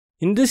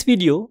In this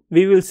video,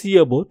 we will see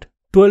about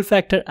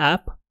 12-factor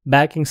app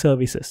backing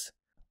services.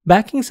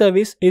 Backing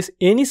service is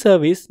any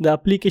service the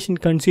application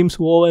consumes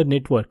over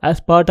network as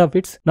part of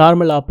its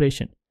normal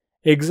operation.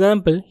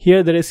 Example,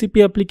 here the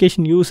recipe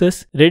application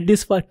uses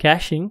Redis for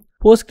caching,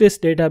 Postgres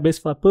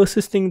database for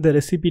persisting the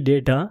recipe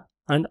data,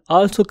 and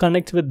also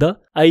connects with the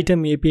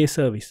item API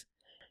service.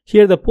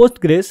 Here the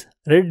Postgres,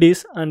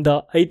 Redis and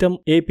the item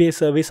API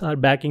service are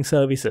backing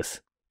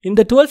services. In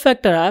the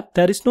 12-factor app,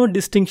 there is no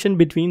distinction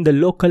between the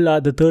local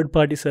or the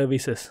third-party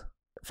services.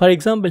 For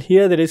example,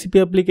 here the recipe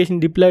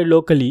application deployed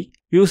locally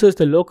uses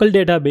the local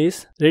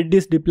database,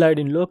 Redis deployed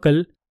in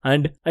local,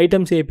 and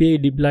items API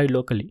deployed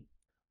locally.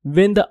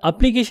 When the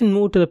application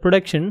moves to the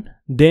production,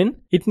 then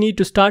it needs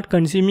to start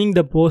consuming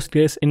the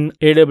Postgres in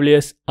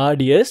AWS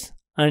RDS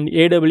and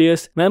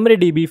AWS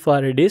MemoriDB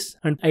for Redis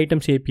and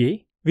items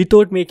API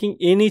without making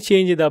any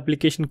change in the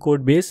application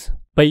code base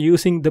by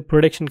using the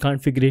production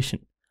configuration.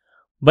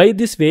 By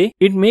this way,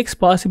 it makes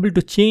possible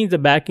to change the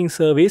backing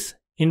service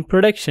in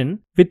production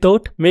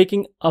without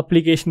making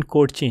application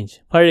code change.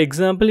 For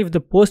example, if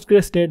the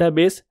Postgres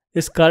database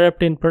is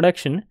corrupt in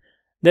production,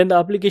 then the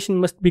application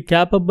must be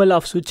capable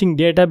of switching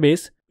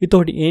database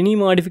without any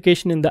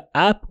modification in the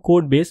app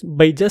code base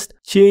by just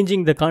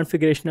changing the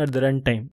configuration at the runtime.